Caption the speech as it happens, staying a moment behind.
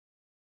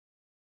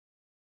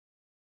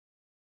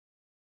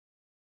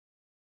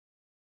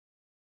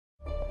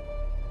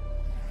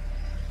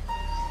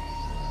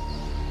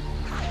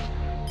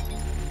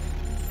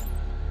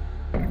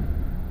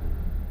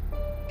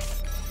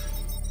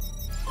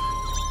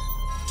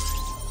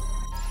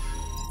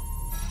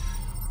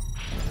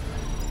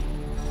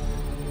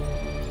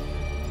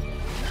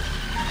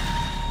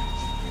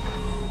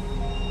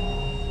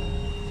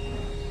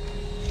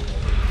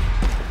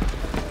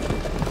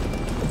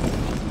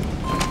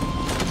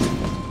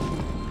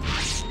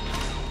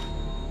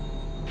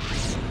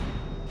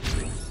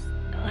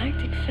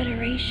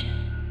Federation.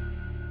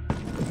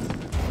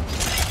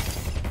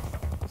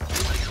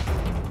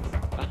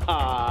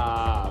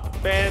 Ah,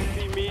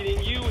 fancy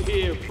meeting you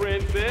here,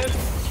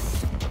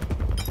 princess.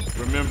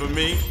 Remember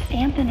me?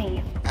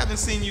 Anthony. Haven't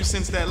seen you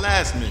since that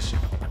last mission.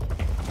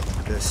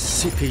 The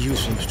CPU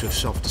seems to have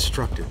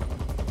self-destructed.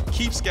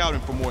 Keep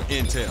scouting for more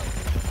intel.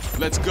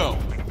 Let's go.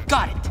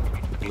 Got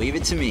it! Leave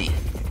it to me.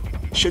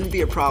 Shouldn't be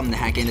a problem to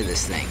hack into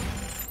this thing.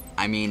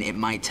 I mean, it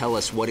might tell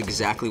us what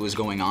exactly was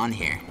going on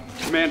here.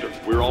 Commander,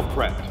 we're all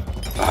prepped.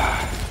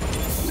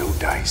 No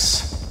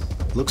dice.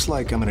 Looks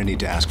like I'm gonna need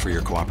to ask for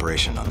your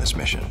cooperation on this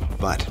mission,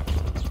 but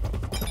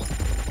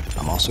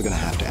I'm also gonna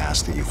have to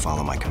ask that you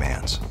follow my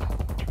commands.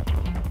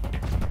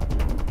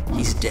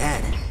 He's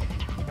dead.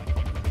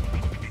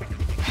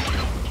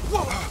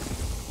 Whoa!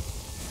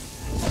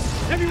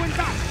 Everyone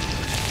back!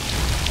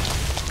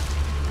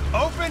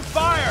 Open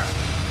fire!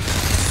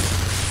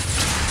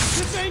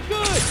 This ain't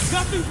good!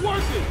 Nothing's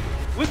working!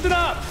 Listen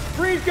up!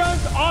 Freeze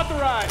guns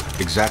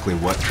authorized! Exactly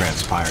what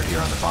transpired here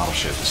on the bottle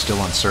ship is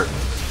still uncertain.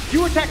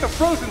 You attacked a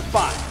frozen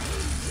spot!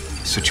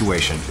 The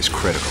situation is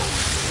critical.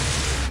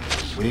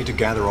 We need to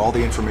gather all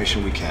the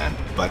information we can,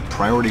 but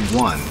priority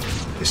one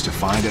is to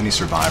find any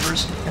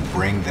survivors and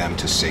bring them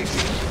to safety.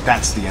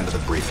 That's the end of the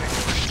briefing.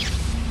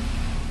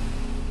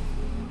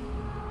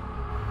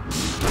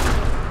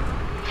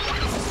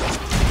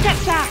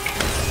 Step back!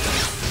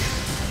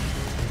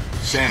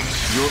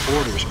 Samus, your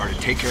orders are to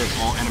take care of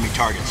all enemy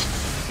targets.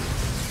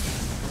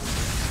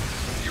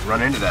 You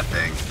run into that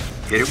thing,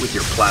 hit it with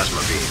your plasma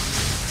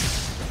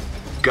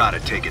beam. Gotta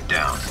take it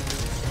down.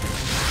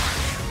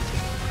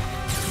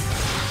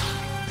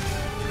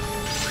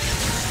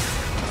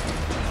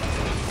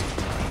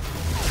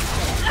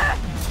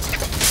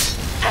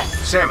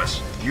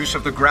 Samus, use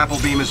of the grapple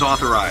beam is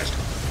authorized.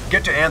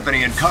 Get to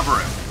Anthony and cover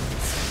him.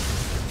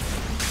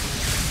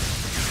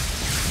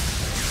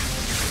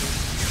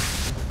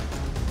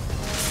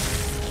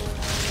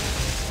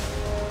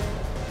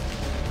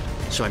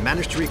 So I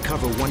managed to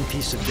recover one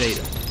piece of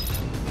data.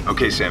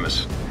 Okay,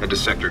 Samus, head to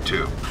Sector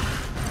 2.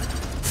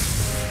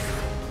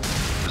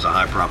 There's a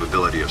high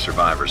probability of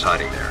survivors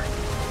hiding there.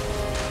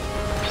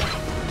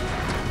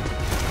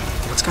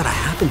 What's gotta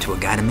happen to a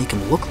guy to make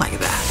him look like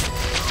that?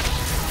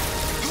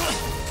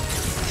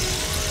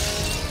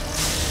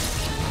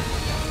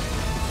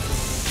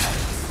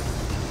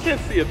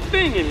 Can't see a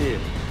thing in here.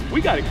 We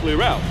gotta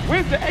clear out.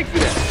 Where's the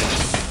exit at?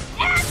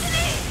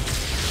 Anthony!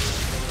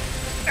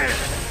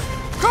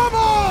 Come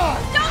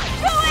on! Don't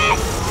do it!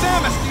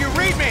 Samus, do you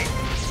read me?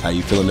 How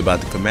you feeling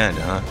about the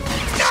commander, huh?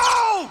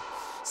 No!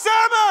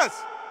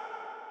 Samus!